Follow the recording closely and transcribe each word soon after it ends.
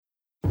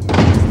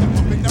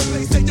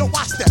Yo,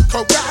 I step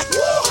correct. I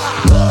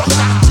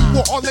got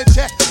you all in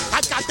check. I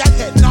got that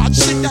head nod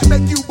shit that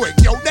make you break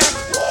your neck.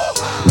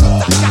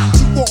 I got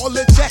you all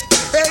in check.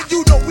 And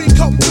you know we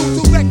come through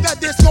to wreck the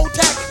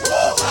discotheque.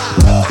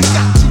 I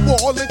got you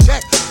all in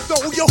check.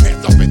 Throw your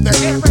hands up in the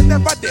air and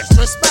never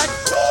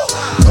disrespect.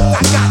 I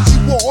got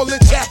you all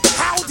in check.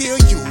 How dare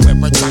you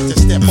ever try to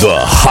step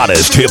the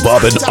hottest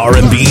hip-hop and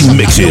R&B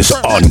mixes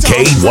on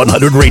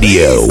K100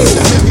 Radio.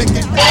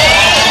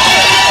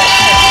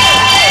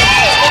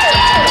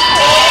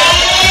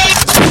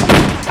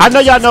 I know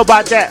y'all know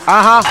about that.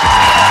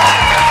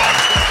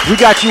 We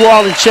got you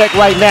all in check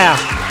right now.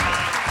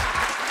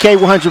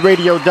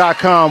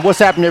 K100radio.com. What's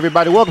happening,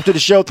 everybody? Welcome to the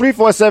show.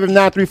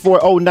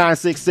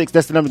 347-934-0966.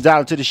 That's the number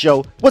dialing to the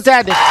show. What's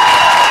happening?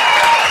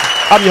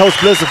 I'm your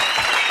host, Blizzard.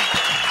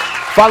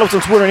 Follow us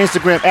on Twitter and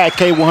Instagram at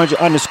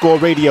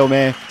K100_radio,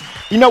 man.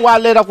 You know why I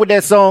led off with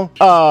that song?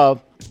 I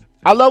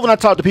love when I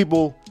talk to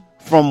people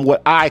from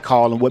what I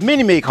call and what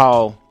many may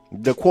call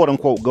the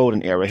quote-unquote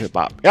golden era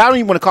hip-hop. I don't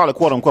even want to call it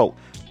quote-unquote.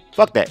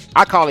 Fuck that.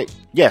 I call it,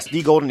 yes,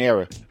 the golden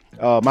era.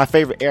 My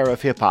favorite era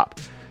of hip-hop.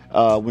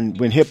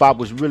 When hip-hop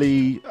was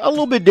really a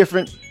little bit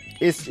different.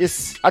 I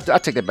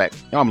take that back.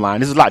 No, I'm lying.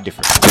 This is a lot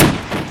different.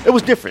 It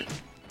was different.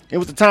 It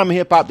was the time of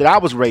hip-hop that I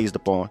was raised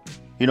upon.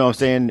 You know what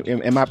I'm saying?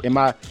 In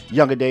my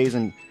younger days.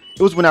 And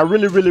it was when I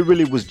really, really,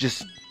 really was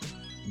just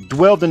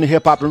dwelled into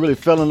hip-hop and really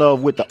fell in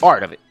love with the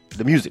art of it.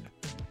 The music.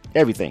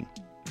 Everything.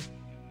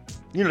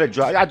 You know that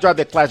drive. I drive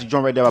that classic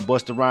joint right there by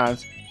Busta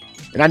Rhymes.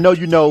 And I know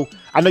you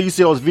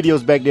see those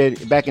videos back in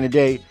the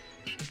day.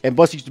 And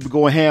Busta used to be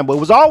going ham, but it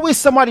was always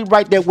somebody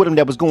right there with him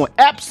that was going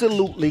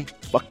absolutely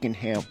fucking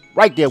ham.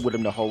 Right there with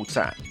him the whole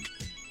time.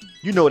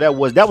 You know that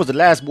was the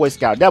last Boy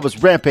Scout. That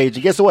was Rampage.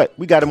 And guess what?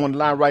 We got him on the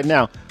line right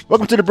now.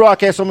 Welcome to the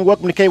broadcast, homie.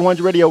 Welcome to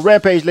K100 Radio.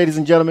 Rampage, ladies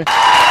and gentlemen.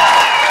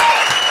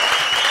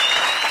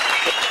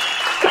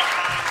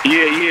 Yeah. We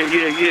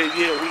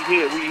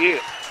here.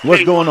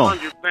 What's going on?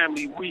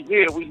 Family, we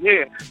here.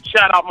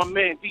 Shout out my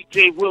man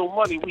DJ Will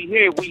Money. We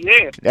here.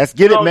 Let's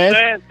get it, man.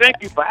 Saying?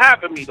 Thank you for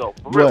having me, though.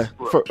 For real.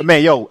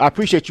 Man, yo, I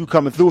appreciate you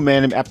coming through,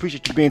 man. I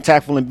appreciate you being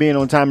tactful and being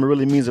on time. It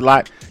really means a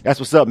lot. That's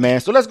what's up, man.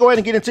 So let's go ahead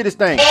and get into this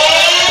thing.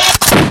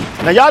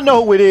 Now, y'all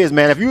know who it is,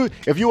 man. If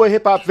you're a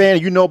hip-hop fan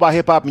and you know about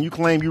hip-hop and you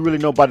claim you really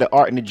know about the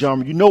art and the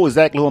genre, you know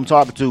exactly who I'm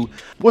talking to.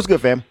 What's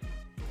good, fam?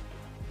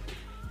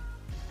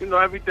 You know,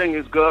 everything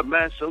is good,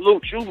 man.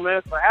 Salute you,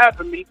 man, for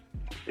having me.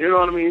 You know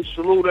what I mean?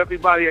 Salute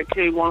everybody at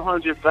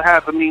K100 for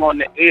having me on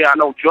the air. I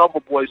know Jumbo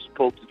Boy's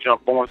supposed to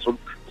jump on, so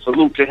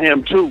salute to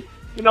him, too.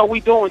 You know,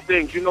 we doing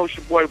things. You know, it's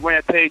your boy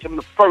Rampage. I'm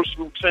the first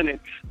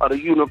lieutenant of the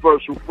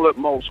Universal Flip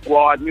Mode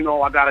Squad. You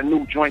know, I got a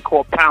new joint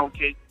called Pound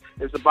Cake.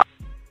 It's about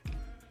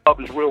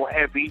is real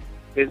heavy.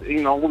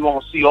 You know, we're going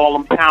to see all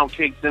them pound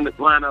cakes in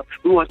Atlanta.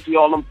 We want to see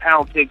all them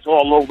pound cakes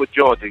all over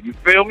Georgia. You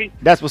feel me?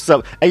 That's what's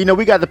up. And, you know,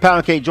 we got the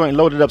pound cake joint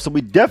loaded up, so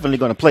we definitely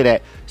going to play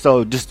that.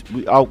 So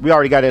we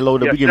already got that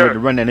loaded up. We're getting ready to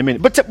run that in a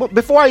minute. But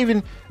before I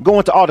even go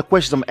into all the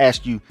questions I'm going to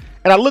ask you,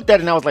 and I looked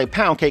at it and I was like,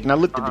 pound cake, and I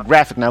looked at the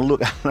graphic, and I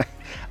looked at the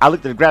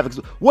graphics.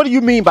 What do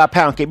you mean by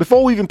pound cake?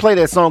 Before we even play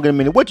that song in a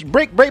minute,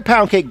 break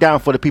pound cake down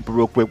for the people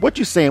real quick. What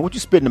you saying? What you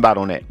spitting about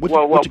on that?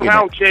 What you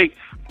pound cake...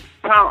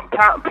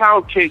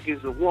 Pound cake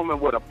is a woman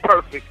with a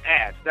perfect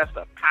ass. That's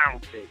a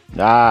pound cake. She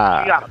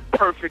got a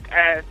perfect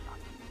ass.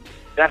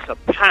 That's a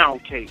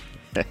pound cake.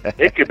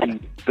 It could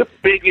be the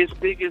biggest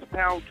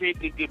pound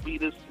cake. It could be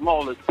the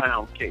smallest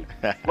pound cake.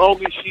 As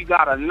long as she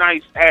got a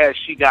nice ass,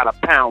 she got a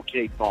pound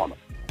cake on her.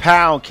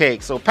 Pound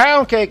cake. So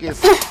pound cake is,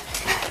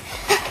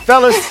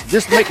 fellas,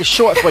 just to make it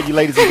short for you,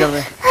 ladies and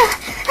gentlemen.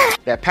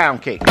 That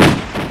pound cake.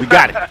 We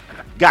got it.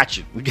 Got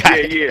you. We got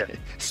it. Yeah.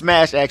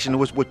 Smash action.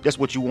 That's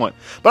what you want.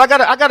 But I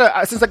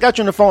gotta. Since I got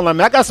you on the phone line,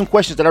 man, I got some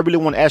questions that I really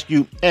want to ask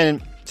you.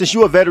 And since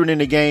you're a veteran in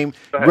the game,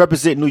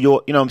 represent New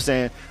York, you know what I'm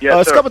saying?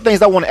 Yes, a couple of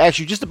things I want to ask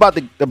you just about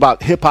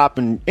hip hop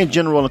and in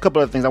general, and a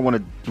couple of things I want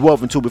to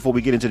delve into before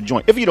we get into the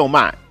joint, if you don't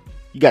mind.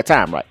 You got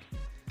time, right?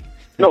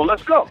 No,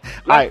 let's go.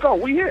 Let's go.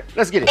 We here.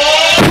 Let's get it.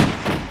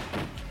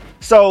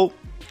 So,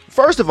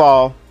 first of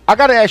all, I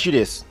got to ask you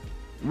this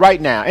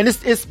right now, and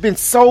it's been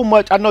so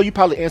much. I know you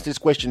probably answered this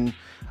question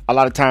a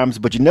lot of times,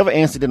 but you never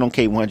answered it on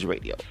K100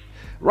 Radio.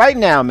 Right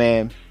now,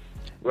 man,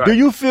 do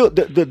you feel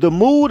the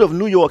mood of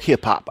New York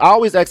hip hop? I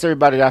always ask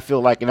everybody that I feel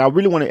like, and I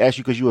really want to ask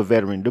you because you're a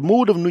veteran, the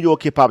mood of New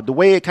York hip hop, the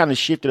way it kind of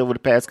shifted over the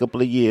past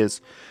couple of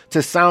years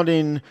to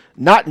sounding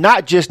not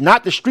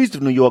the streets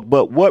of New York,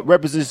 but what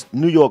represents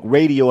New York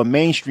radio and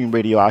mainstream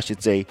radio, I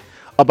should say,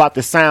 about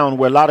the sound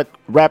where a lot of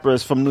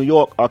rappers from New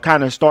York are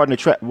kind of starting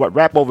to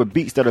rap over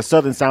beats that are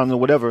Southern sounding or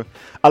whatever.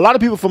 A lot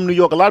of people from New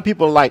York, a lot of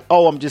people are like,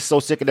 oh, I'm just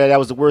so sick of that. That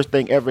was the worst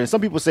thing ever. And some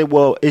people say,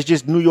 well, it's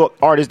just New York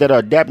artists that are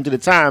adapting to the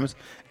times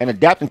and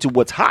adapting to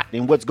what's hot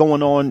and what's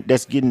going on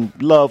that's getting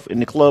love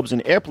in the clubs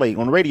and airplay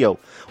on the radio.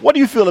 What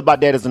do you feel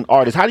about that as an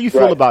artist? How do you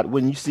feel about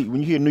when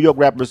you hear New York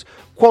rappers,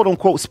 quote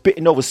unquote,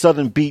 spitting over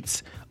Southern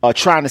beats,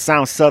 trying to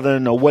sound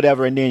Southern or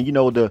whatever, and then, you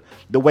know,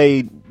 the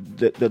way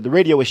the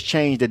radio has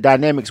changed, the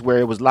dynamics where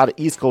it was a lot of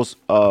East Coast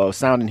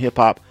sounding hip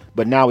hop,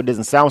 but now it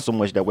doesn't sound so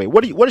much that way.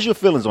 What is your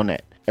feelings on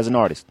that as an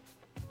artist?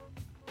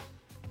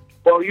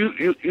 Well,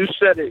 you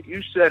said it.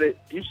 You said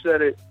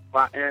it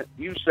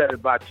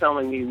by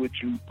telling me what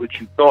you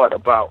thought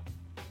about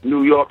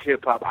New York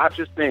hip hop. I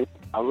just think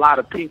a lot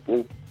of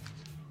people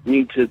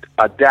need to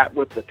adapt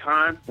with the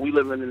time. We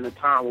living in a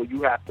time where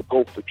you have to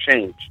go for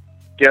change.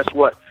 Guess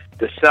what?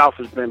 The South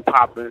has been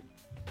popping.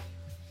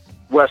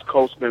 West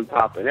Coast been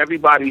popping.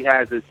 Everybody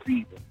has its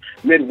season.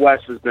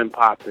 Midwest has been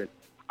popping.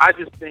 I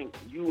just think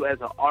you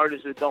as an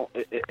artist, it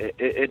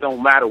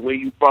don't matter where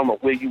you from or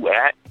where you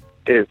at.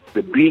 If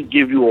the beat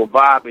give you a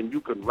vibe and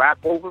you can rap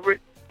over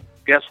it,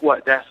 guess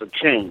what? That's a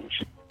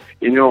change.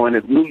 You know, and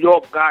if New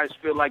York guys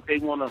feel like they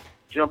want to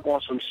jump on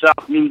some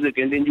South music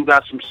and then you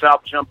got some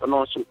South jumping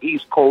on some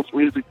East Coast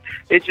music,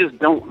 it just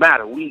don't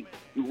matter. We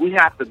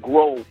have to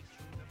grow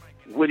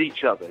with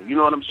each other. You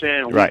know what I'm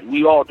saying? Right.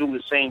 We all do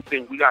the same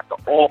thing. We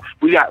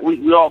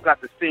all got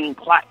the same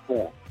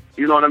platform.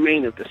 You know what I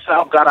mean? If the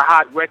South got a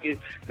hot record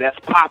that's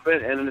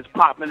popping and it's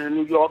popping in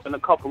New York and a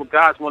couple of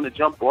guys want to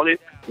jump on it,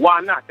 why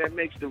not? That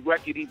makes the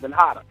record even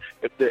hotter.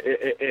 If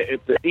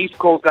the East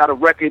Coast got a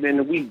record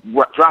and we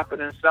drop it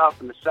in the South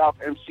and the South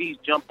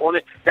MCs jump on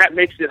it, that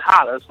makes it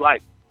hotter. It's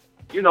like,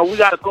 you know, we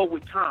got to go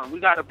with time. We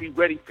got to be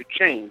ready for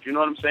change. You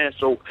know what I'm saying?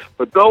 So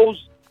for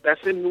those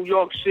that's in New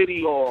York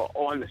City or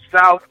in the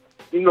South,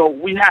 you know,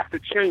 we have to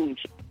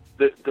change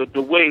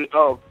the way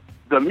of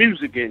the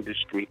music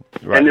industry.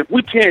 Right. And if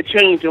we can't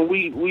change and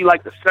we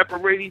like to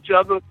separate each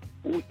other,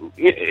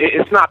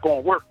 it's not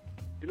going to work.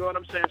 You know what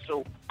I'm saying?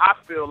 So I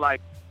feel like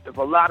if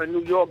a lot of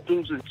New York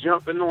dudes is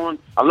jumping on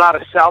a lot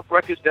of South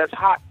records that's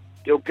hot,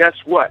 yo, guess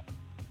what?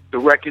 The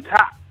record's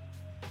hot.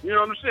 You know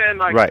what I'm saying?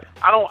 Like, right.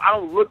 I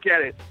don't look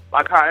at it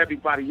like how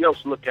everybody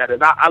else look at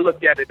it. I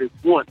look at it as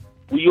one.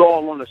 We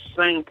all on the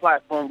same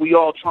platform. We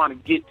all trying to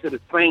get to the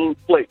same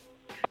place.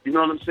 You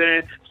know what I'm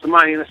saying?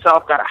 Somebody in the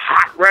South got a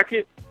hot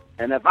record,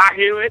 and if I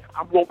hear it,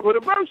 I'm going to put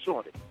a verse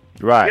on it.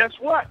 Right. Guess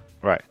what?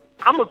 Right.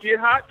 I'm going to get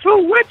hot,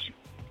 too, with you.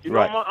 You know,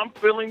 right. I'm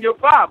feeling your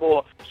vibe.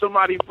 Or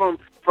somebody from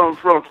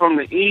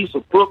the East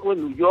or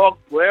Brooklyn, New York,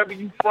 wherever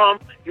you from,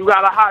 you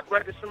got a hot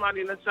record,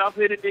 somebody in the South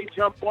hit it, they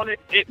jump on it,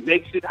 it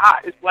makes it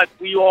hot. It's like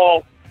we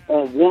all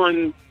on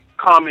one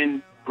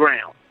common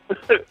ground.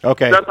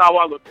 Okay. That's how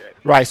I look at it.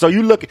 Right. So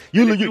you look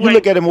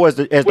at it more as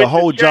the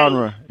whole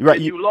genre. Right.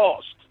 You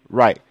lost.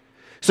 Right.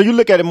 So you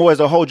look at it more as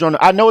a whole genre.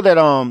 I know that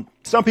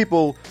some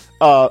people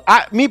I'll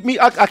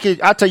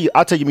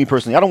tell you me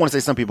personally. I don't want to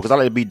say some people because I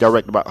like to be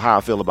direct about how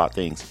I feel about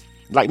things.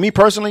 Like me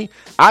personally,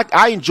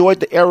 I enjoyed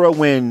the era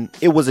when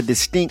it was a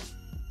distinct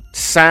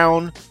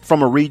sound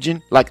from a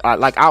region. I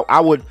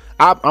was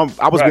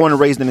right. born and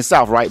raised in the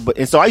South, right?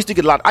 But so I used to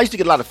get a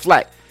lot of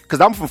flack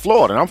because I'm from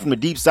Florida and I'm from the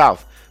deep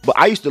South. But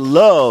I used to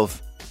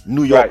love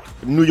New York,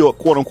 right. New York,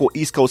 quote unquote,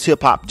 East Coast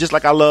hip hop, just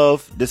like I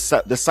love the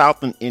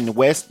South and the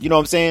West. You know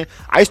what I'm saying?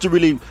 I used to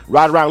really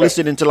ride around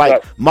listening to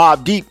like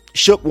Mobb Deep,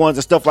 Shook Ones,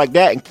 and stuff like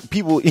that. And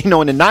people, you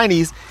know, in the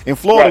 90s in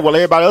Florida, while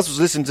everybody else was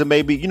listening to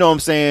maybe, you know what I'm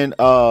saying,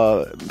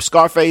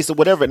 Scarface or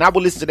whatever. And I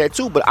would listen to that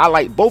too, but I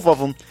like both of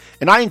them.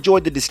 And I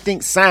enjoyed the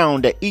distinct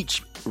sound that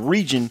each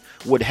region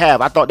would have.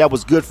 I thought that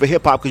was good for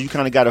hip hop because you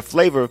kind of got a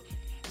flavor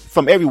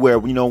from everywhere,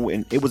 you know,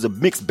 and it was a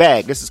mixed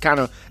bag. We kind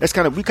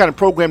of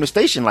programmed the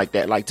station like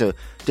that, like to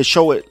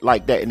show it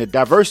like that and the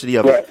diversity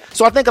of it.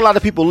 So I think a lot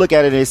of people look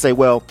at it and they say,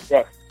 well,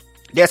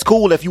 that's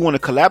cool if you want to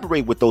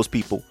collaborate with those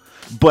people,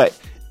 but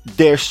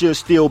there should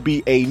still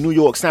be a New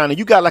York sound. And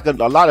you got like a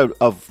lot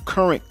of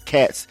current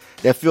cats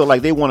that feel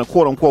like they want to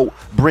quote unquote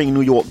bring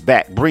New York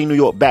back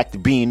to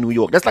being New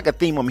York. That's like a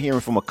theme I'm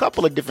hearing from a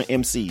couple of different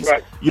MCs.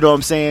 Right. You know what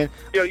I'm saying?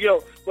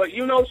 Yo. But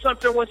you know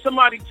something? When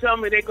somebody tell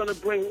me they're going to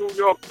bring New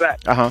York back,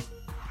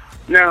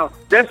 now,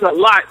 there's a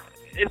lot.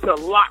 It's a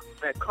lot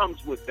that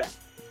comes with that.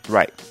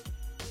 Right.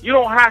 You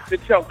don't have to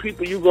tell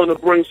people you're going to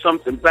bring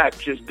something back.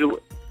 Just do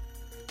it.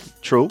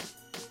 True.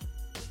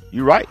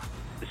 You're right.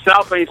 The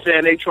South ain't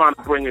saying they trying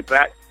to bring it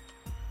back.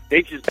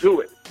 They just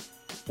do it.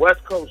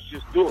 West Coast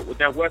just do it with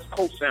that West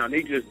Coast sound.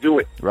 They just do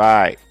it.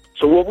 Right.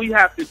 So what we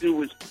have to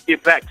do is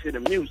get back to the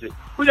music.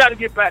 We got to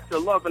get back to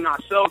loving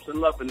ourselves and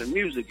loving the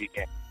music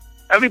again.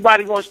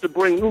 Everybody wants to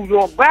bring New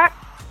York back,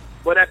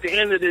 but at the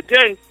end of the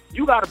day,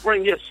 you got to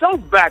bring yourself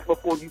back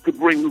before you could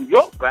bring New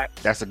York back.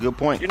 That's a good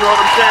point. You know what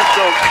I'm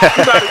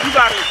saying? So you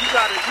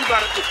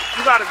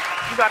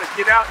gotta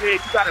get out here. You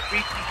gotta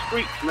beat these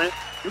streets, man.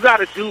 You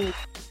gotta do.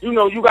 You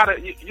know, you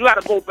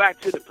gotta go back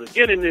to the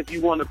beginning if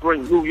you want to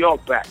bring New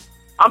York back.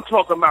 I'm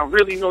talking about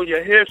really know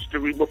your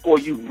history before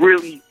you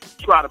really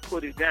try to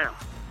put it down.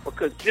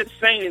 Because just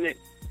saying it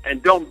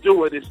and don't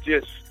do it is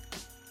just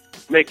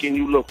making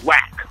you look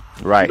whack.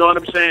 Right. You know what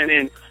I'm saying?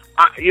 And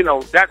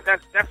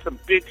that's some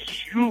big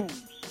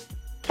shoes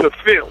to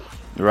fill.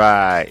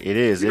 Right. It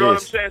is. You know what I'm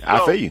saying? So,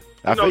 I feel you.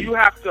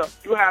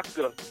 You have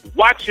to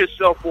watch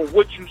yourself for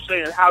what you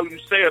say and how you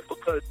say it,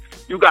 because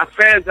you got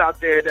fans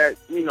out there that,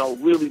 you know,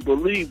 really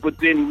believe, but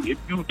then if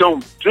you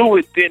don't do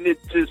it, then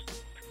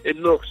it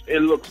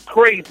looks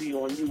crazy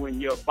on you and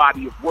your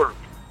body of work.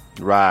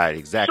 Right,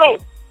 exactly.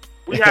 So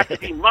we have to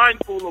be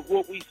mindful of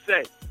what we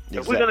say.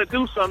 If we're gonna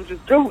do something,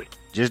 just do it.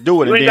 Just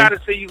do it. You and ain't then, got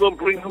to say you're going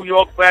to bring New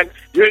York back.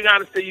 You ain't got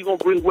to say you're going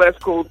to bring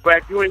West Coast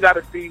back. You ain't got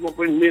to say you're going to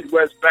bring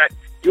Midwest back.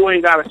 You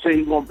ain't got to say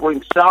you're going to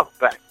bring South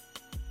back.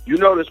 You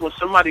notice when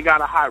somebody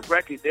got a hot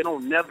record, they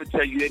don't never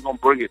tell you they're going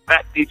to bring it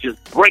back. They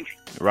just bring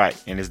it. Right,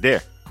 and it's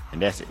there.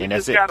 And that's it. And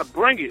that's it. You got to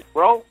bring it,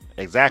 bro.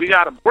 Exactly. We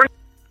got to bring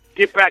it.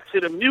 Get back to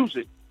the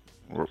music.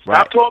 Right.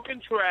 Stop talking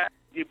trash.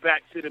 Get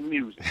back to the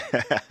music.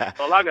 That's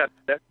all I got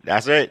to say.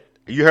 That's it.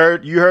 You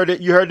heard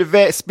it. You heard the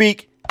vet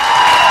speak.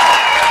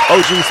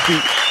 OG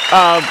speak.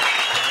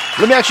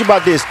 Let me ask you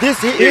about this.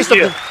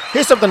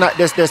 Here's something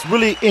that's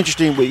really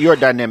interesting with your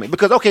dynamic.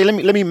 Because okay, let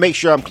me make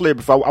sure I'm clear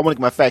before I want to get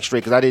my facts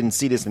straight because I didn't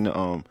see this in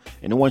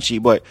the one sheet.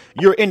 But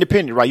you're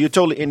independent, right? You're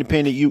totally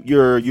independent.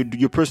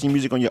 You're pushing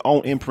music on your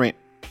own imprint,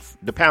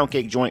 the Pound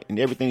Cake joint, and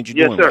everything that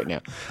you're doing right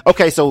now.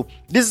 Okay, so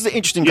this is an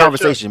interesting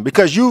conversation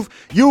because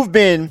you've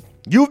been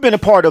a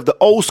part of the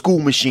old school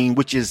machine,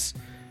 which is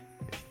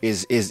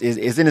in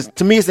its,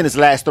 to me, it's in its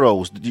last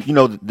throes. You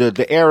know,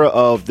 the era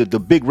of the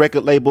big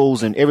record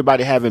labels and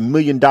everybody having $1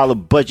 million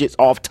budgets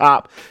off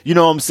top. You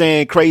know what I'm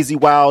saying? Crazy,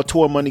 wild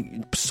tour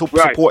money,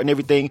 support and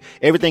everything.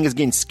 Everything is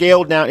getting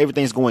scaled down.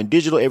 Everything's going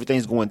digital.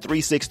 Everything's going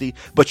 360.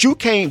 But you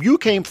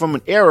came from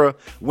an era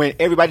when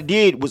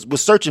everybody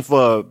was searching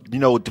for, you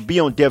know, to be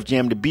on Def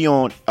Jam, to be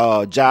on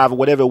Jive or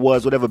whatever it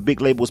was, whatever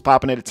big label was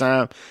popping at the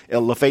time,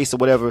 LaFace or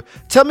whatever.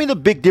 Tell me the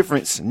big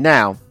difference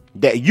now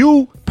that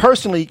you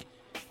personally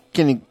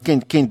can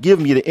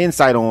give me the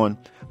insight on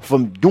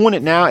from doing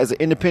it now as an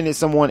independent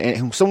someone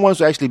and someone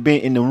who's actually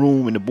been in the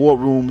room, in the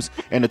boardrooms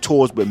and the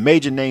tours with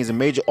major names and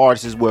major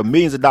artists where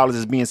millions of dollars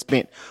is being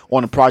spent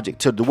on a project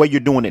to the way you're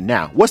doing it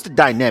now. What's the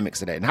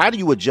dynamics of that and how do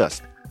you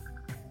adjust?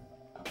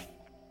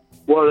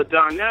 Well, the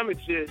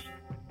dynamics is,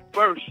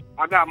 first,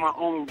 I got my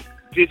own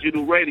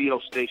digital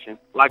radio station,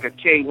 like a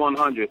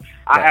K100.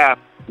 I have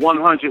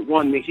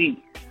 101 The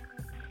Heat.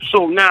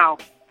 So now,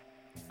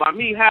 by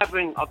me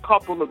having a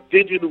couple of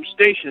digital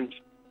stations,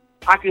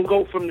 I can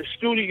go from the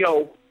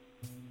studio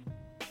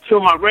to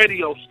my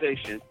radio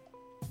station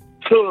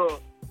to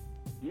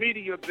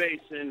media base,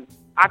 and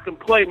I can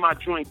play my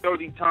joint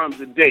 30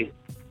 times a day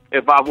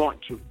if I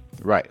want to.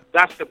 Right.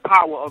 That's the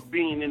power of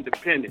being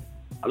independent.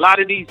 A lot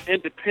of these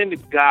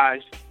independent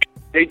guys,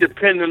 they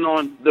depending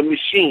on the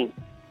machine.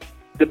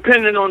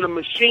 Depending on the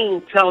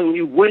machine telling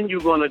you when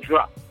you're going to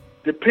drop.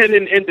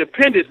 Depending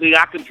independently,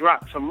 I could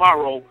drop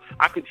tomorrow.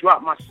 I could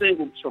drop my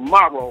single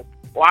tomorrow,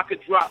 or I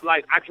could drop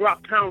I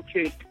drop Pound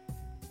Cake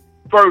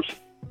first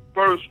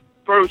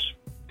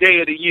day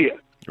of the year,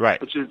 right?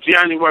 Which is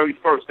January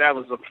 1st. That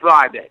was a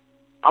Friday.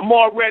 I'm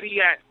already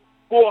at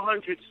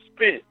 400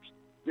 spins.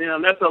 Now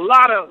that's a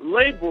lot of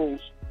labels,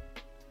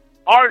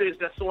 artists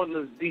that's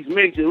on these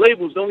major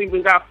labels don't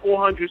even got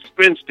 400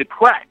 spins to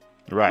crack,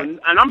 right? And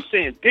I'm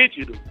saying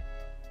digital,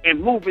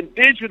 and moving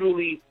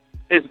digitally.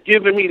 It's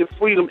giving me the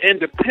freedom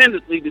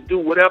independently to do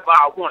whatever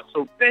I want.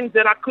 So things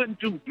that I couldn't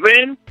do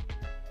then,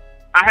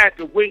 I had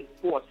to wait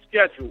for a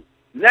schedule.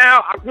 Now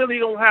I really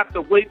don't have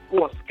to wait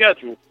for a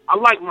schedule. I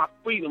like my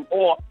freedom.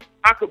 Or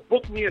I could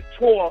book me a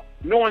tour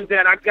knowing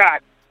that I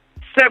got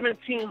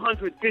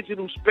 1,700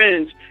 digital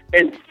spins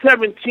and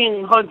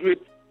 1,700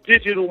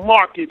 digital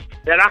markets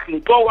that I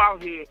can go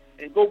out here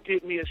and go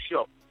get me a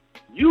show.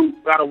 You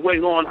got to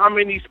wait on how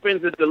many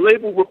spins that the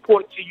label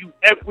report to you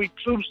every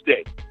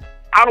Tuesday.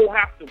 I don't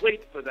have to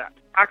wait for that.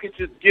 I can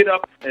just get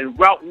up and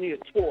route me a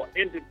tour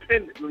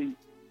independently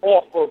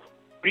off of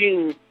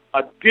being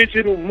a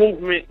digital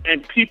movement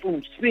and people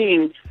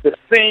seeing the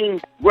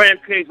same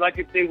Rampage like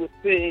if they were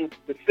seeing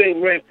the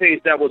same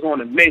Rampage that was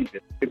on a major.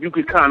 If you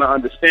could kind of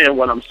understand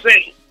what I'm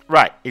saying.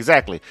 Right,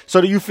 exactly.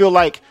 So do you feel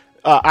like,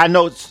 I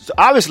know,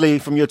 obviously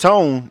from your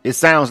tone, it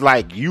sounds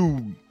like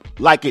you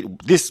like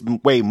it this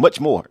way much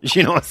more.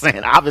 You know what I'm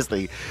saying?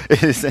 Obviously,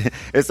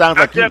 it sounds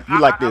like you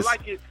like this.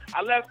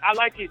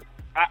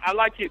 I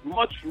like it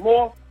much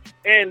more,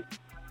 and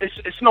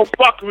it's no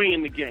fuckery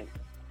in the game.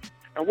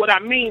 And what I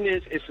mean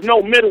is, it's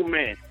no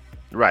middleman.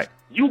 Right.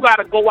 You got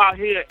to go out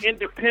here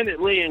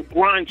independently and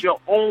grind your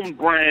own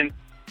brand.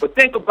 But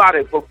think about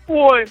it.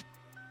 Before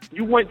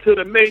you went to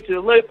the major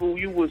label,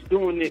 you was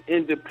doing it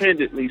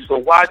independently. So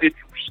why did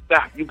you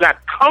stop? You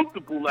got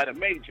comfortable at a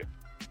major.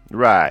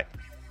 Right.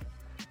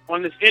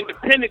 On this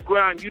independent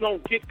ground, you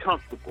don't get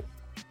comfortable.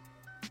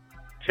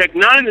 Tech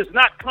Nine is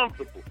not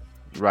comfortable.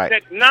 Right.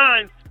 Tech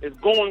Nine is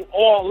going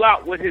all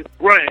out with his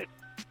brand.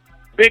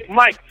 Big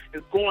Mike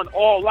is going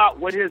all out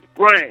with his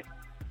brand.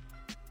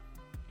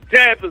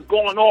 Deb is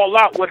going all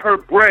out with her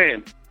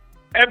brand.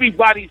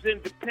 Everybody's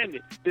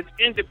independent. This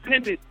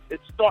independent is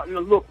starting to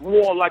look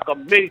more like a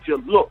major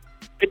look.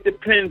 It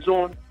depends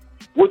on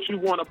what you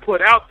want to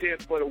put out there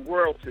for the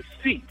world to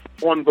see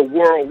on the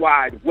World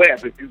Wide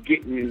Web, if you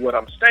get me what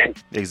I'm saying.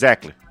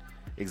 Exactly.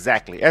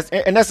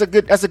 And that's a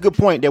good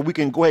point that we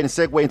can go ahead and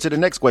segue into the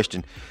next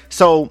question.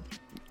 So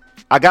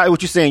I got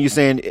what you're saying. You're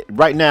saying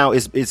right now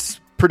it's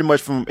pretty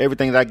much from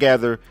everything that I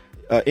gather,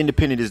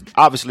 independent is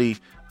obviously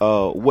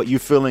what you're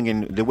feeling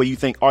and the way you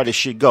think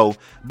artists should go.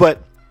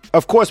 But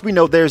of course, we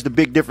know there's the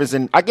big difference.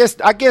 And I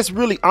guess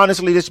really,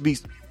 honestly, let's be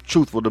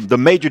truthful. The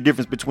major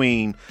difference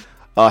between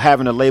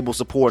having a label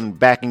supporting,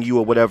 backing you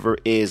or whatever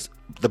is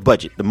the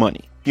budget, the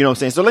money. You know what I'm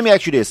saying? So let me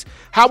ask you this.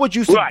 How would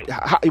you,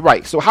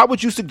 right. So how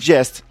would you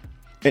suggest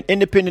an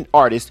independent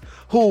artist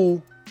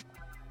who,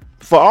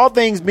 for all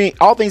things being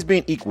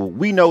equal,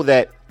 we know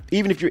that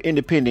even if you're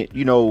independent,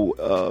 you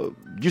know,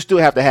 you still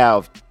have to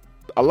have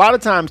a lot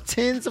of times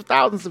tens of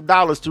thousands of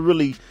dollars to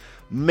really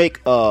make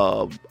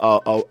a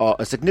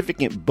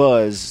significant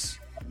buzz.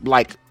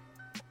 Like,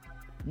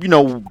 you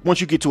know,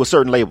 once you get to a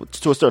certain level,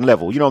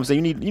 you know what I'm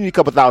saying? You need a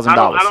couple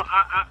 $1,000s.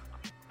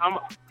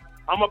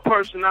 I'm a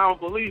person. I don't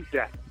believe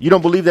that. You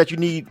don't believe that you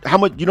need how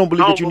much? You don't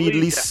believe that you need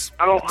at least?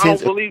 I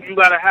don't believe you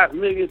gotta have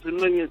millions and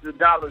millions of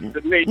dollars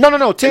to make.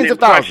 No, tens of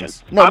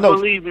thousands. I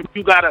believe if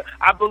you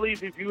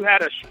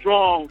had a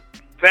strong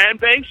fan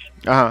base.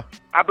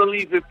 I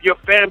believe if your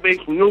fan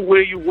base knew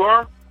where you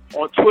were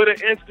on Twitter,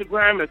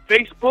 Instagram, and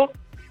Facebook,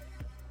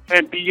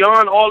 and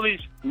beyond all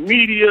these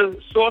media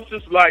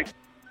sources like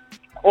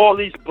all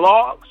these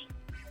blogs.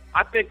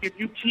 I think if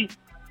you keep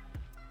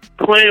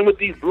playing with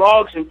these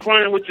blogs and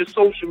playing with your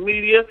social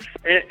media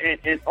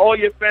and all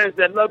your fans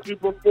that loved you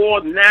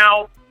before,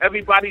 now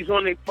everybody's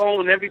on their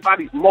phone,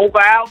 everybody's mobile.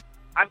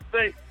 I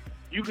think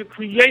you can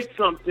create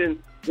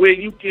something where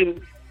you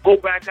can go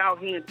back out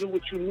here and do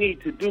what you need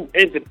to do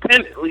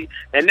independently,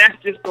 and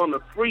that's just on the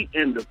free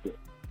end of it.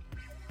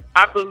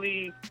 I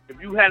believe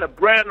if you had a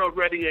brand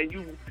already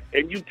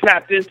and you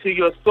tapped into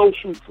your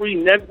social free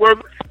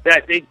network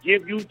that they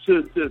give you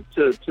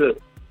to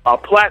a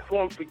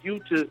platform for you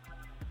to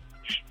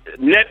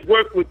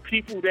network with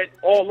people that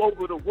all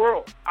over the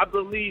world. I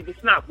believe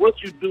it's not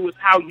what you do, it's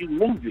how you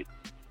move it.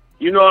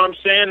 You know what I'm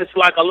saying? It's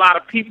like a lot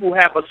of people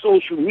have a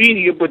social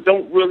media but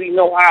don't really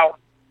know how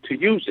to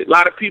use it. A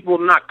lot of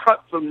people are not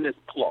cut from this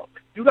cloth.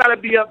 You got to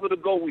be able to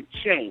go with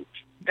change.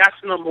 That's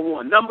number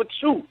one. Number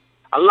two,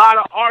 a lot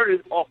of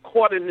artists are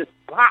caught in this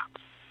box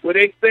where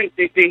they think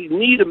that they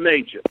need a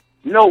major.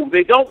 No,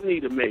 they don't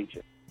need a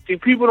major. See,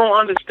 people don't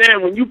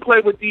understand when you play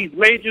with these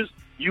majors,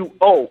 you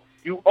owe.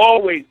 You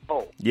always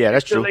owe. Yeah,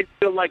 that's true. They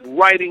feel like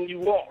writing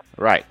you off.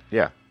 Right,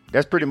 yeah.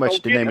 That's pretty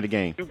much the name of the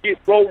game. You get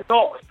rolled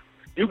off.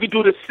 You can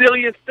do the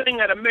silliest thing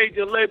at a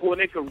major label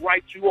and they can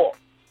write you off.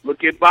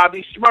 Look at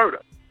Bobby Shmurda.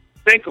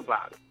 Think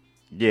about it.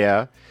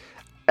 Yeah.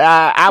 You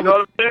know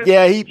what I'm saying?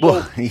 Yeah,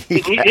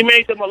 he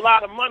made them a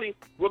lot of money,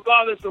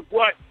 regardless of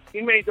what.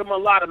 He made them a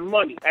lot of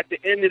money. At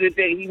the end of the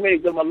day, he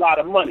made them a lot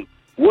of money.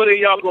 What are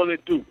y'all going to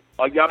do?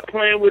 Are y'all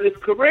playing with his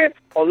career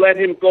or let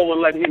him go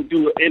and let him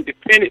do an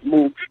independent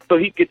move so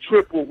he could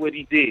triple what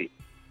he did?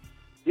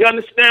 You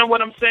understand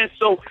what I'm saying?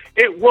 So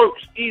it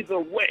works either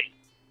way.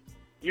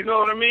 You know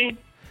what I mean?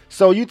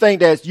 So you don't think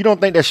that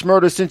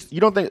Shmurda, you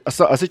don't think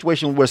a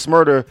situation where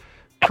Shmurda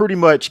pretty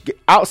much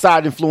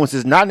outside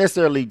influences, not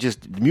necessarily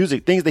just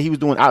music, things that he was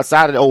doing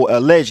outside of that, or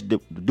alleged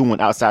doing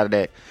outside of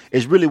that,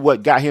 is really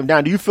what got him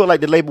down. Do you feel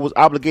like the label was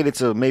obligated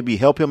to maybe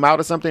help him out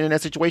or something in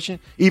that situation,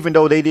 even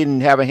though they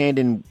didn't have a hand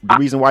in the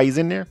reason why he's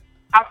in there?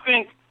 I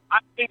think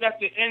at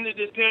the end of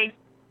the day,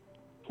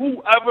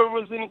 whoever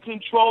was in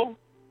control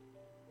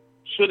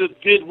should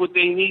have did what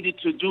they needed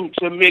to do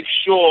to make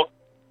sure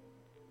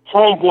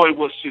Homeboy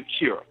was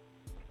secure.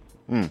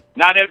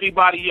 Not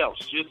everybody else,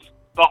 just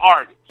the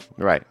artist.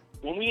 Right.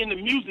 When we in the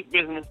music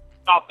business,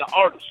 it's about the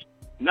artist,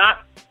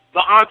 not the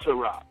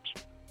entourage.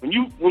 When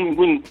you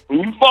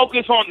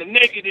focus on the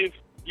negative,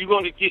 you're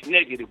going to get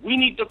negative. We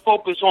need to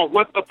focus on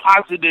what the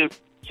positive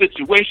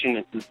situation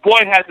is. This boy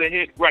has a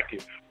hit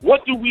record.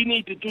 What do we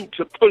need to do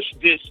to push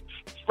this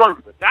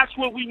further? That's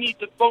what we need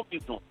to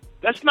focus on.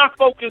 Let's not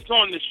focus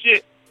on the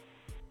shit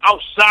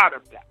outside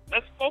of that.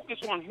 Let's focus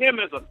on him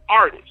as an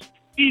artist.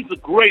 He's a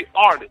great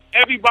artist.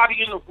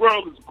 Everybody in the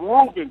world is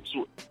grooving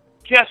to it.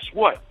 Guess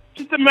what?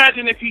 Just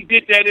imagine if he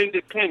did that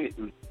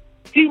independently.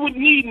 He would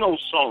need no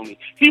Sony.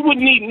 He would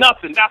need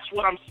nothing. That's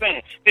what I'm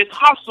saying. His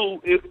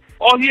hustle is,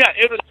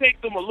 it'll take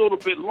them a little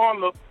bit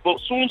longer, but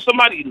soon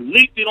somebody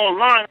leaked it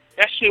online,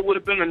 that shit would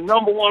have been the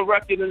number one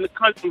record in the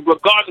country,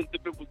 regardless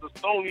if it was a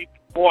Sony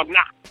or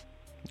not.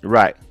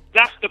 Right.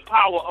 That's the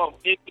power of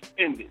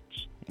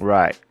independence.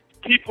 Right.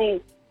 People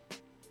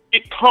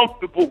get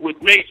comfortable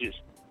with majors.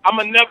 I'm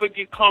going to never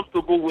get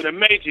comfortable with a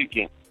major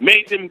again.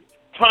 Made them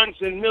tons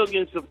and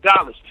millions of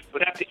dollars.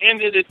 But at the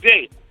end of the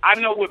day, I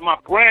know what my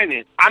brand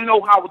is. I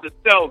know how to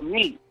sell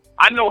me.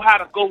 I know how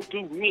to go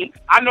do me.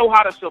 I know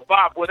how to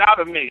survive without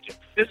a major.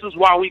 This is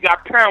why we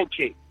got Pound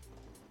Cake.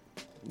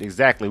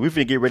 Exactly. We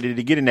finna get ready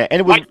to get in that. And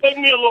it might take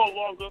me a little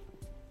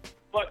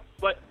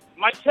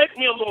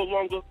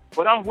longer,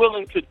 but I'm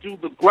willing to do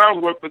the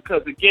groundwork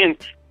because, again,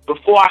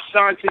 before I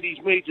signed to these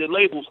major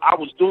labels, I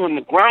was doing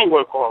the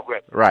groundwork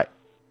already. Right.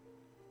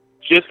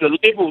 Just the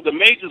label, the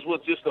majors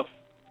was just a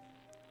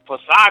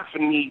facade for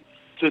me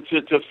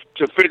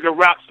to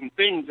figure out some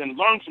things and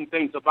learn some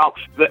things about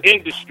the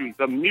industry,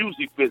 the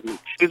music business.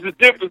 There's a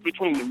difference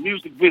between the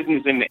music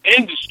business and the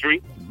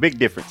industry. Big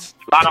difference.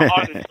 A lot of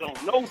artists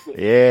don't know this.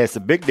 Yeah, it's a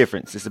big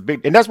difference.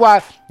 And that's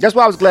why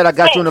I was glad I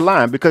got you on the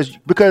line because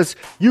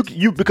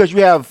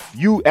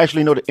you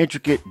actually know the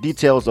intricate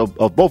details of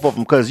both of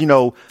them, because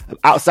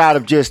outside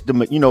of just the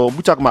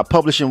we're talking about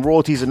publishing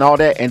royalties and all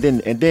that, and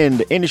then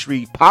the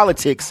industry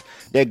politics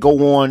that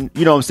go on,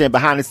 what I'm saying,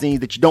 behind the scenes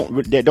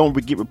that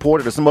don't get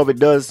reported, or some of it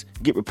does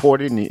get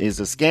reported and is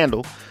a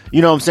scandal.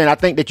 You know what I'm saying? I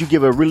think that you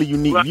give a really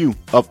unique view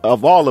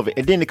of all of it,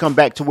 and then to come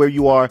back to where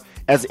you are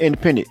as an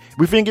independent.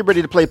 We finna get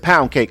ready to play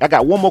Pound Cake. I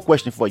got one more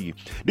question for you.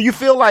 Do you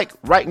feel like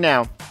right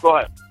now, go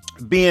ahead,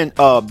 being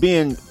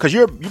because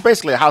you're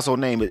basically a household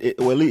name, at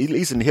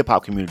least in the hip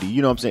hop community,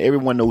 you know what I'm saying?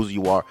 Everyone knows who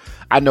you are.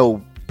 I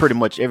know pretty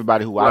much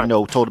everybody who I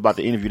know told about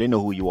the interview, they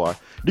know who you are.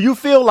 Do you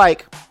feel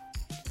like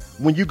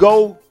when you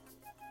go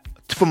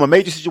from a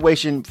major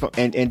situation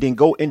and then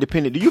go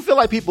independent, do you feel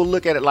like people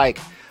look at it like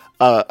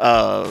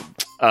a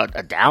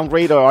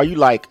downgrade, or are you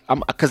like,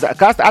 because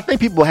I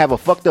think people have a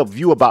fucked up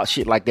view about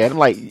shit like that. I'm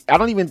like,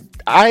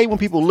 I hate when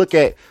people look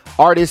at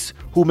artists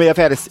who may have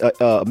had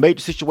a major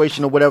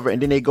situation or whatever,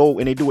 and then they go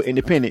and they do it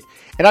independent.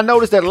 And I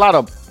noticed that a lot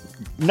of,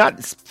 not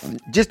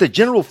just the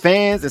general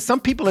fans and some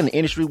people in the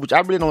industry, which I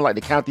really don't like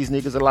to count these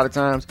niggas a lot of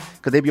times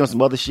because they be on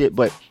some other shit,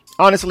 but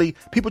honestly,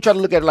 people try to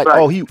look at it like,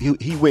 oh,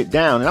 he went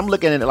down, and I'm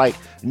looking at it like,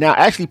 now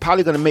actually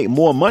probably going to make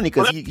more money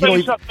because he's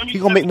going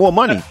to make more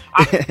money.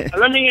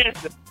 Let me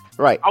answer.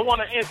 Right. I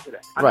want to answer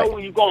that. I know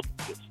where you're going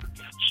with this.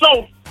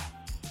 So,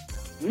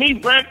 me,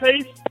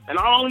 Rampage, and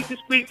I only can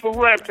speak for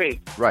Rampage.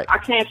 Right. I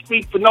can't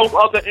speak for no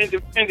other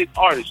independent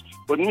artist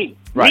but me.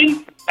 Right.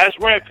 Me, as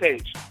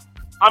Rampage,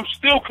 I'm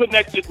still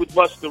connected with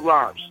Busta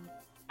Rhymes.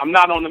 I'm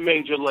not on the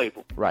major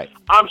label. Right.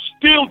 I'm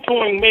still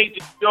doing major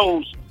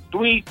shows,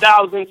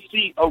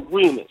 3,000-seat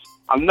arenas.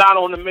 I'm not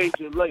on the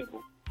major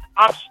label.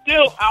 I'm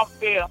still out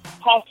there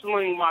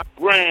hustling my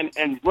brand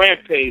and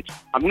Rampage.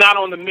 I'm not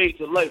on the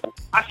major label.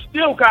 I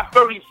still got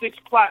 36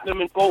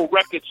 platinum and gold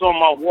records on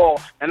my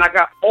wall, and I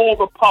got all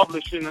the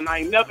publishing, and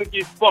I never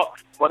get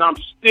fucked, but I'm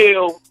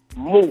still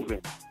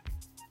moving.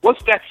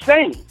 What's that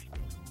saying?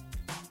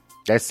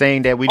 That's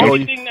saying that we know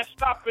only thing that's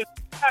stopping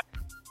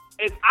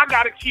is I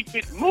got to keep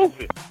it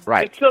moving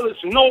until it's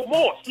no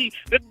more. See,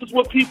 this is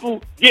what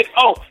people get.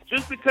 Oh,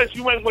 just because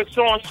you ain't with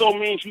so-and-so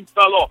means you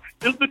fell off.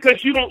 Just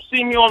because you don't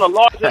see me on a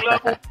larger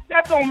level,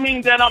 that don't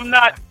mean that I'm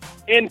not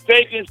in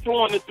Vegas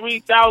doing the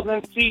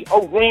 3,000-seat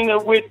arena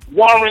with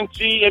Warren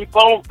G and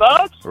Bone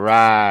Thugs.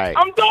 Right.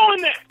 I'm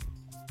doing that.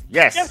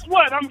 Yes. Guess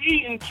what? I'm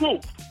eating too.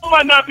 I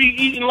might not be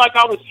eating like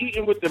I was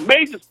eating with the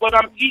majors, but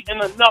I'm eating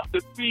enough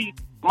to feed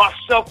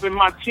myself and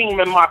my team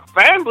and my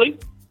family.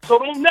 So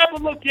don't never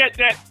look at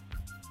that.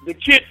 The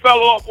kid fell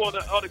off, or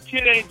the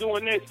kid ain't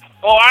doing this,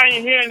 or I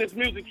ain't hearing this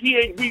music, he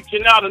ain't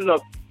reaching out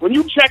enough. When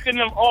you checking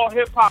them all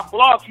hip-hop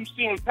blogs, you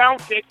seeing Pound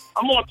Cake,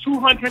 I'm on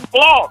 200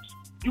 blogs.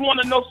 You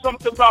want to know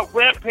something about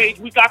Rampage?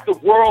 We got the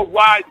World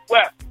Wide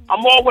Web.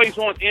 I'm always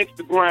on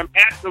Instagram,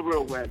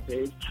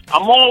 @TheRealRampage.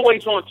 I'm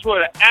always on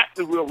Twitter,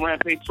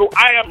 @TheRealRampage. So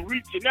I am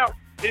reaching out.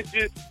 It's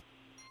just,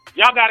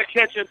 y'all got to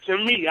catch up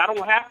to me. I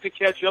don't have to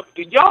catch up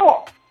to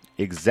y'all.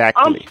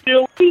 Exactly. I'm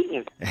still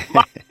eating.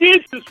 My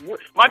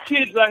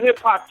kids are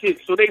hip-hop kids,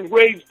 so they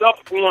raised up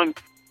on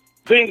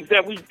things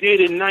that we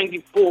did in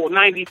 94,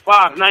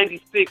 95,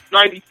 96,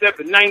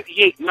 97,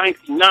 98,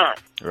 99.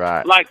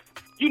 Right. Like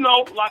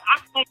I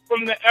come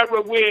from the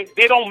era where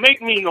they don't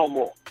make me no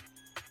more.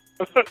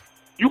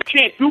 You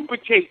can't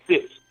duplicate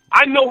this.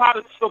 I know how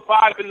to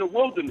survive in the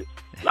wilderness.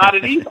 A lot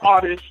of these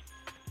artists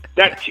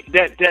that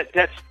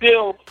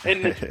still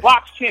in this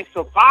box can't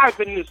survive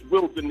in this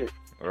wilderness.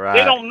 Right.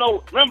 They don't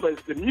know. Remember,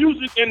 it's the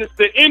music and it's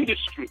the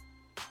industry.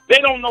 They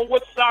don't know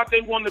what side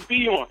they want to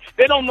be on.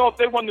 They don't know if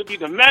they want to be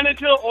the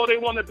manager or they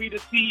want to be the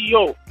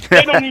CEO.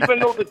 They don't even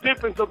know the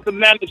difference of the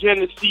manager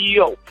and the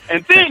CEO.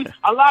 And then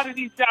a lot of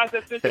these guys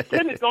that's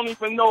independent don't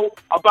even know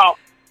about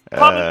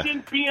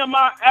publishing,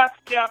 BMI,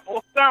 ASCAP,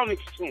 or Sound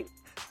Exchange.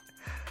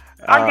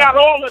 I got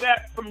all of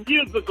that from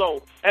years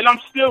ago, and I'm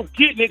still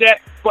getting it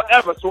at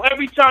forever. So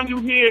every time you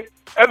hear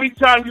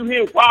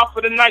Wild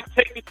for the Night,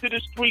 Take It to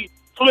the Street,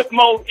 Flip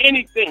Mode,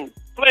 anything,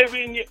 Flavor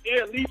in Your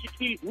Ear, Alicia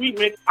Keys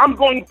remix, I'm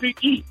going to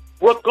eat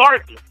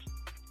regardless.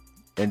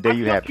 And there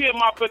you have it.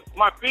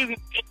 My business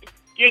in the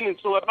beginning,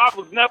 so if I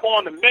was never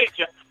on the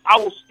major, I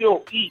will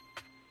still eat.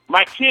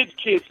 My kids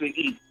will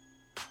eat.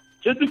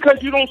 Just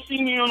because you don't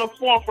see me on the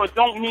forefront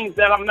don't mean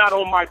that I'm not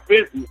on my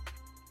business.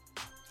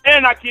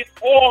 And I get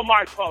all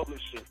my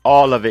publishing.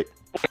 All of it.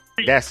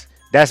 That's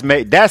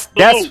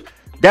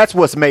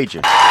what's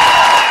major.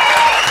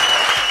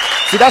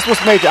 See, that's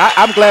what's major.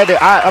 I'm glad.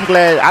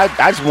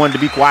 I just wanted to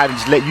be quiet and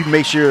just let you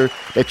make sure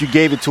that you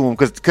gave it to him,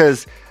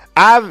 because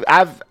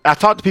I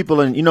talked to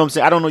people, and you know what I'm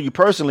saying, I don't know you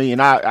personally,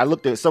 and I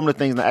looked at some of the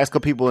things and I asked a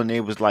couple people, and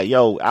they was like,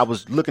 yo, I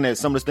was looking at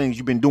some of the things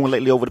you've been doing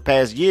lately over the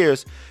past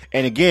years,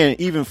 and again,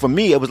 even for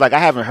me, it was like I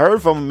haven't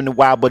heard from him in a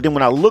while, but then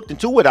when I looked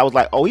into it, I was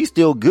like, oh, he's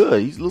still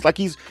good. He looks like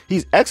he's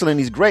excellent,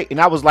 he's great, and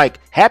I was like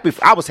happy.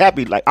 I was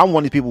happy, like I'm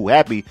one of these people who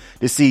happy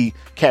to see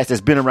cats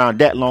that's been around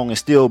that long and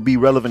still be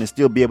relevant and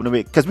still be able to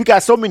make, because we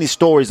got so many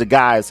stories of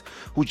guys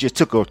who just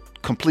took a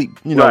complete,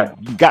 you know,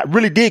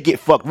 really did get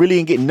fucked, really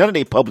didn't get none of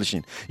their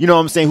publishing. You know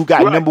what I'm saying? Who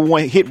got number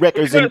one hit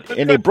records and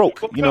they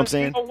broke. You know what I'm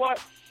saying? You know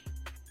what?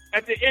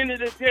 At the end of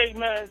the day,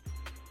 man,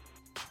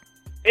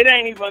 it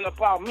ain't even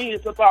about me.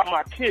 It's about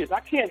my kids.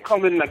 I can't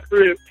come in the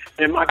crib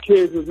and my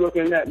kids is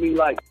looking at me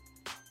like,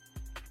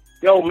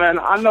 yo, man,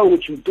 I know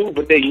what you do,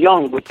 but they're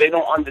young, but they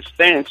don't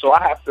understand. So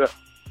I have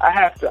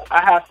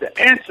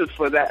to answer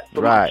for that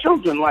for my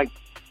children. Like,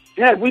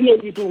 Dad, we know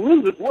you do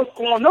music. What's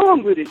going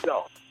on with it,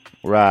 though?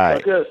 Right.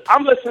 Because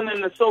I'm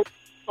listening to so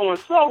and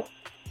so,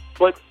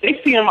 but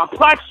they seeing my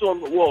plaques on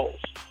the walls.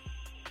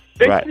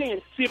 They seeing.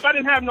 See, if I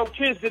didn't have no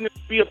kids, then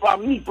it'd be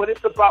about me. But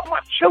it's about my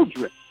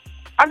children.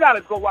 I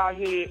gotta go out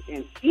here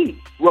and eat,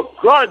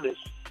 regardless.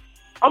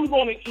 I'm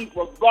going to eat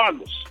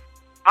regardless.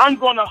 I'm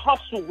going to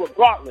hustle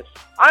regardless.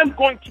 I'm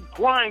going to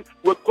grind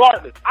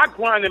regardless. I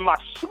grind in my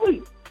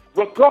sleep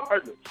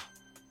regardless.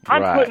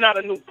 I'm putting out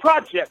a new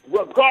project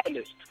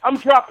regardless. I'm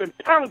dropping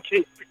pound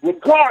cake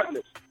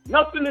regardless.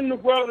 Nothing in the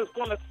world is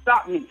going to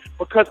stop me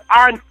because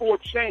I'm for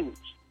change.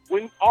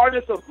 When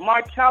artists of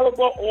my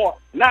caliber or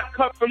not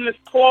cut from this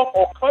cloth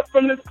or cut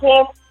from this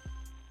cloth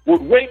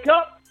would wake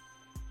up,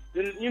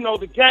 then, you know,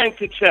 the game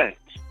could change.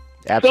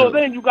 Absolutely. So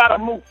then you got to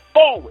move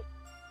forward.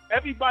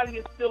 Everybody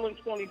is still in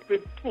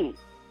 2015.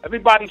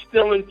 Everybody's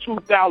still in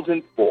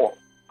 2004.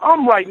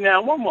 I'm right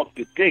now, I'm up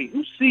to date.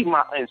 You see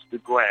my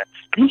Instagram.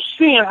 You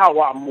seeing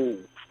how I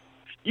move.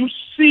 You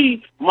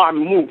see my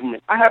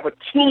movement. I have a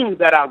team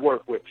that I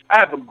work with. I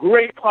have a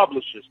great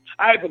publicist.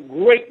 I have a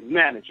great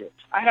manager.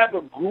 I got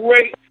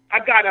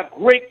a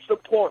great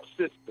support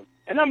system.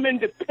 And I'm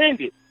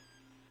independent.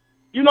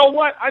 You know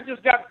what? I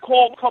just got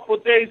called a couple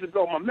of days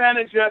ago. My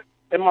manager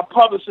and my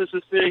publicist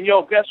is saying,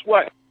 yo, guess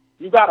what?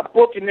 You got a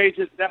booking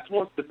agent that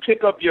wants to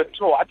pick up your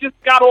tour. I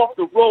just got off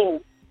the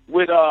road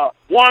with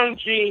Warren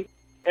G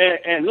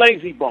and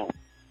Lazy Bone.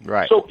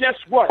 Right. So guess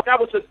what? That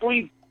was a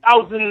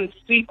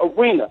 3,000-seat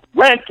arena,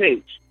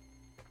 Rampage.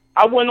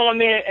 I went on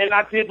there and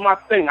I did my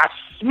thing. I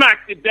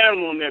smacked it down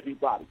on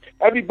everybody.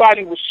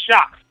 Everybody was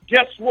shocked.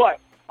 Guess what?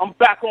 I'm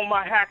back on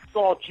my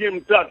hacksaw Jim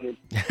Duggan.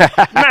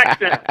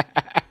 Smackdown.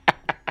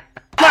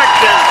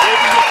 Smackdown,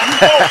 baby. You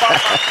know about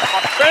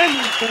my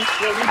family.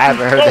 I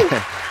haven't heard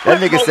that. That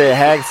nigga said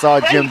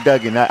hacksaw Jim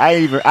Duggan. I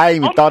ain't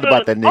even thought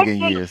about that nigga in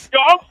years. Yo,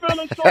 I'm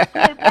feeling so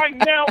good right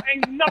now.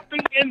 Ain't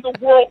nothing in the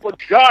world but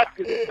God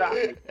can stop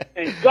me.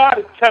 And God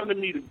is telling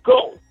me to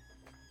go.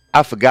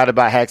 I forgot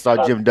about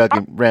hacksaw Jim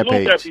Duggan.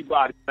 Rampage.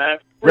 Everybody, man.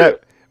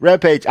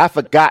 Rampage. I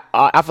forgot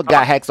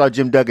hacksaw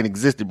Jim Duggan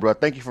existed, bro.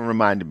 Thank you for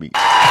reminding me.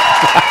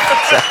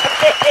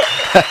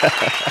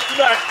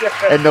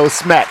 And those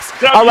smacks.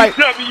 All right.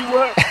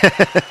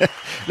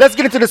 Let's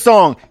get into the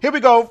song. Here we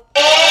go.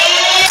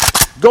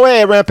 Go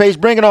ahead, Rampage.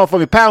 Bring it on for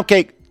me. Pound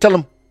Cake. Tell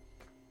them.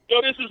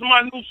 Yo, this is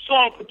my new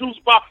song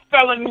produced by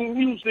Felony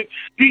Music.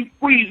 Deep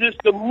Freeze is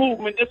the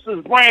movement. This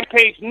is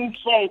Rampage new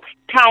song,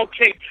 Pound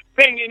Cake.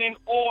 Banging in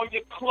all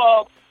your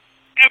clubs,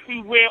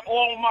 everywhere.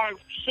 All my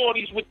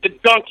shorties with the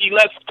donkey.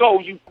 Let's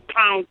go, you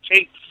Pound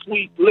Cake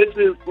sweet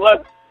lizards.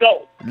 Let's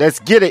go. Let's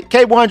get it.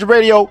 K100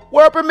 Radio.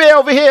 World premiere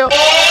over here.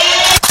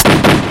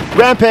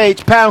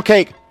 Rampage, Pound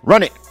Cake.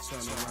 Run it.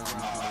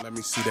 Let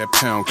me see that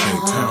pound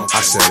cake.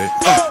 I said it.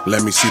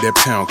 Let me see that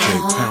pound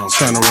cake.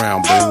 Turn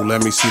around, boo.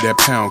 Let me see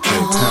that pound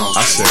cake.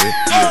 I said it.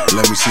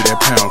 Let me see that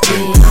pound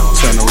cake.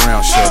 Turn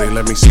around, shorty.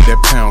 Let me see that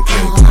pound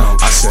cake.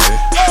 I said it.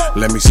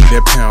 Let me see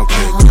that pound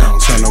cake.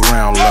 Turn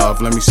around,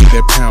 love. Let me see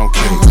that pound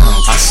cake.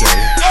 I said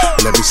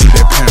it. Let me see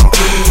that pound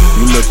cake.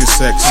 You looking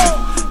sexy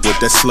with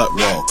that slut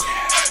walk.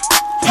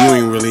 You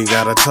ain't really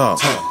gotta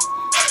talk.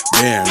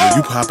 Damn,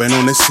 you popping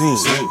on the scene.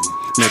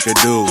 Nigga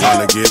do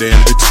wanna get in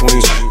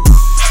between.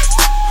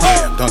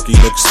 Damn, donkey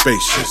looks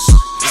spacious.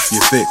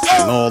 You're thick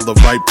in all the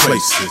right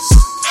places.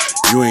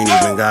 You ain't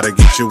even gotta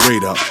get your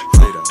weight up.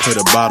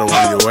 Put a bottle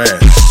on your ass,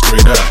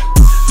 straight up.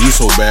 You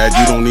so bad,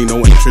 you don't need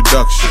no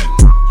introduction.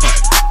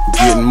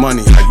 Getting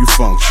money, how you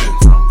function.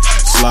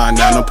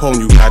 Sliding down upon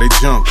you, got it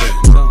jumping.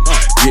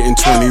 Getting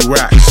 20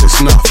 racks,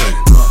 it's nothing.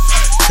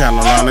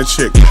 Carolina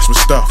chick, that's what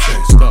stuffing.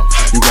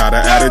 You got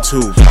an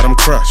attitude, got them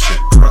crushing.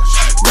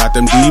 Got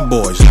them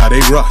D-boys, how they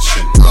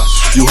rushing.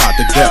 You hot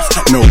to death,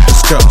 no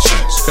discussion.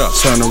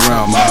 Turn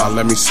around, ma,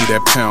 let me see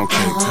that pound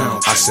cake.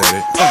 I said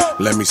it.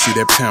 Let me see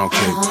that pound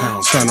cake.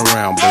 Turn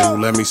around,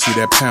 boo, let me see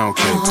that pound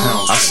cake.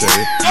 I said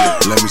it.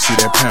 Let me see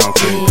that pound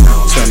cake.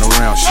 Turn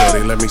around,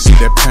 shorty, let me see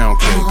that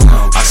pound cake.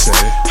 I said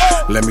it.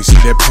 Let me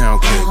see that pound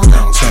cake.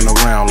 Turn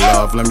around,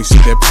 love, let me see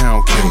that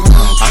pound cake.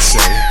 I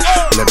said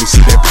it. Let me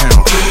see that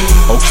pound cake.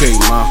 Okay,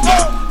 ma,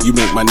 you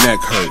make my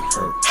neck hurt.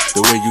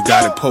 The way you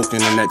got it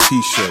poking in that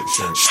t-shirt.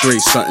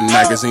 Straight Stuntin'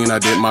 magazine, I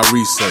did my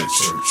research.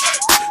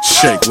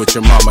 Shake what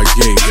your mama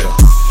gave ya.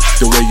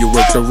 The way you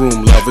work the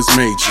room, love is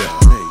major.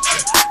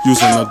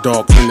 Using a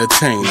dog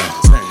entertainer.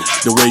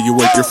 The way you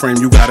work your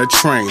frame, you got a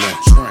trainer.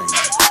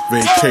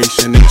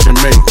 Vacation in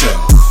Jamaica.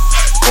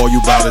 All you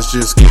bout is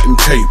just getting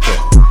paper.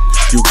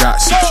 You got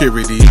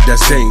security,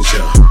 that's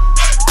danger.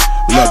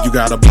 Love, you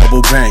got a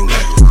bubble banger.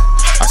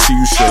 I see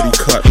you shorty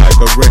cut like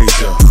a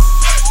razor.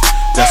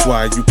 That's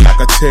why you pack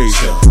a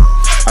taser.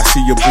 I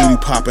see your booty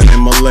popping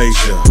in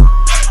Malaysia.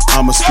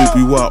 I'ma scoop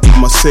you up,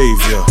 I'm a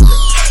savior.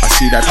 I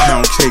see that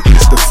pound cake,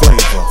 it's the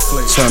flavor.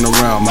 Turn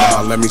around,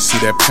 ma, let me see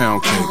that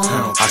pound cake.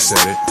 I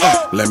said it,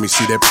 let me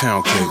see that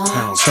pound cake.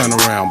 Turn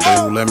around,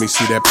 boo, let me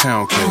see that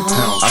pound cake.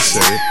 I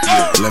said it,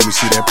 let me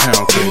see that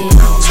pound cake.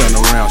 Turn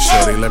around,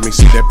 shorty, let me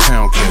see that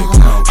pound cake.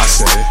 I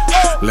said it,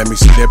 let me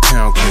see that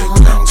pound cake.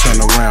 Turn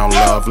around,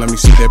 love, let me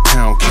see that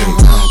pound cake.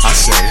 I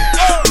said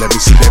it, let me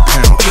see that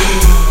pound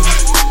cake.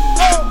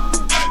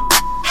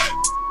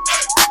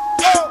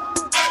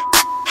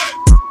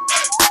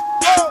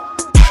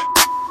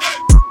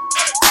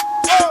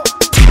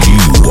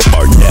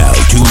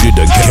 Tuned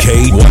to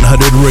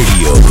K100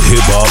 Radio,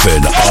 Hip Hop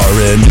and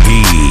R&B.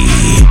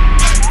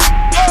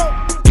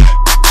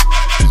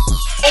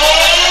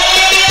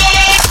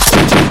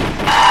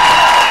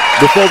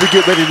 Before we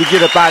get ready to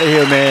get up out of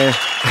here, man,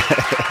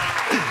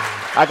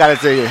 I gotta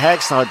tell you,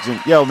 Hack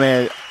Sergeant, yo,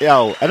 man,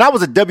 yo, and I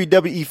was a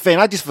WWE fan.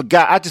 I just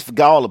forgot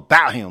all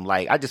about him.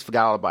 Like, I just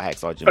forgot all about Hack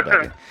Sergeant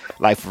back then.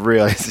 Like, for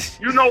real.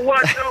 You know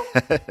what,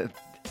 though?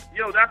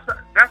 Yo, that's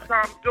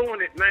how I'm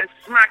doing it, man.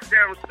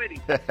 Smackdown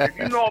City. If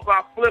you know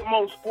about Flip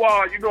Mode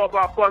Squad, you know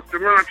about Busta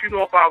Rhymes, you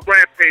know about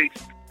Rampage.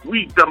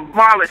 We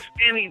demolish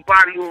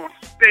anybody on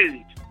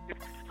stage.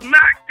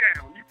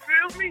 Smackdown, you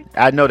feel me?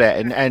 I know that,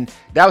 and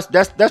that's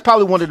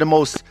probably one of the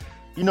most,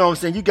 you know what I'm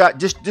saying. You got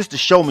just the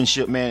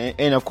showmanship, man,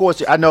 and of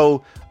course I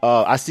know.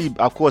 I see,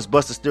 of course,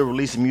 Busta still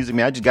releasing music,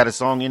 man. I just got a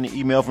song in the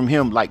email from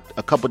him like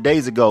a couple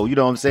days ago. You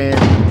know what I'm saying?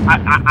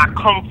 I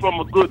come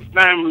from a good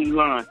family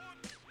line.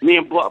 Me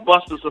and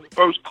Busta's a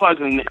first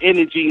cousin. The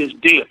energy is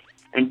there.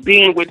 And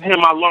being with him,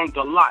 I learned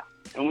a lot.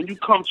 And when you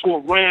come to a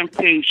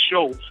Rampage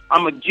show,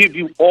 I'm going to give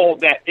you all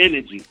that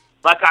energy.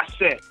 Like I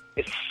said,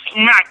 it's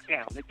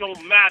SmackDown. It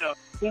don't matter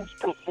who's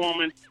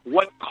performing,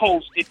 what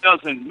coast, it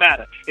doesn't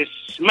matter. It's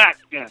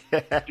SmackDown.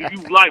 Do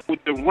you like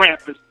what the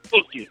ramp is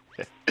cooking?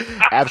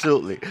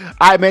 Absolutely.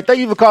 All right, man. Thank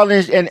you for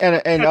calling in,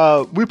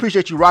 and we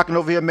appreciate you rocking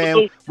over here,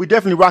 man. We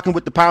definitely rocking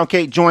with the Pound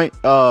Cake joint.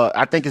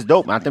 I think it's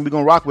dope, man. I think we're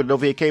gonna rock with it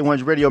over here,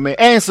 K100 Radio, man.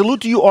 And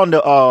salute to you on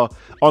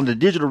the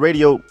digital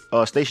radio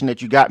station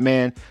that you got,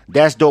 man.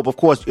 That's dope. Of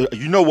course,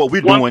 you know what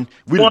we're doing.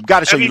 We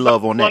got to show you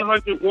love on that.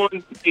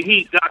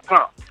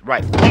 101theheat.com.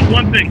 Right.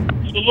 One thing.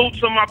 Salute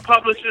to my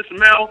publicist,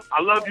 Mel.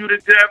 I love you to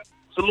death.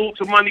 Salute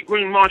to Money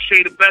Green Marche,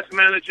 the best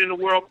manager in the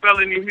world.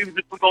 Felony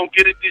Music, we're going to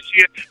get it this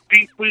year.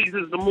 Beat Please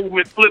is the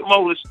movement. Flip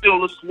Mode is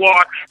still a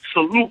squad.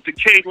 Salute to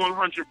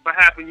K100 for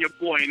having your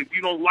boy. And if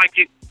you don't like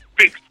it,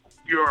 fix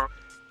your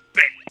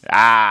face.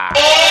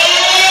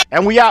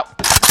 And we out.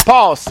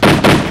 Pause.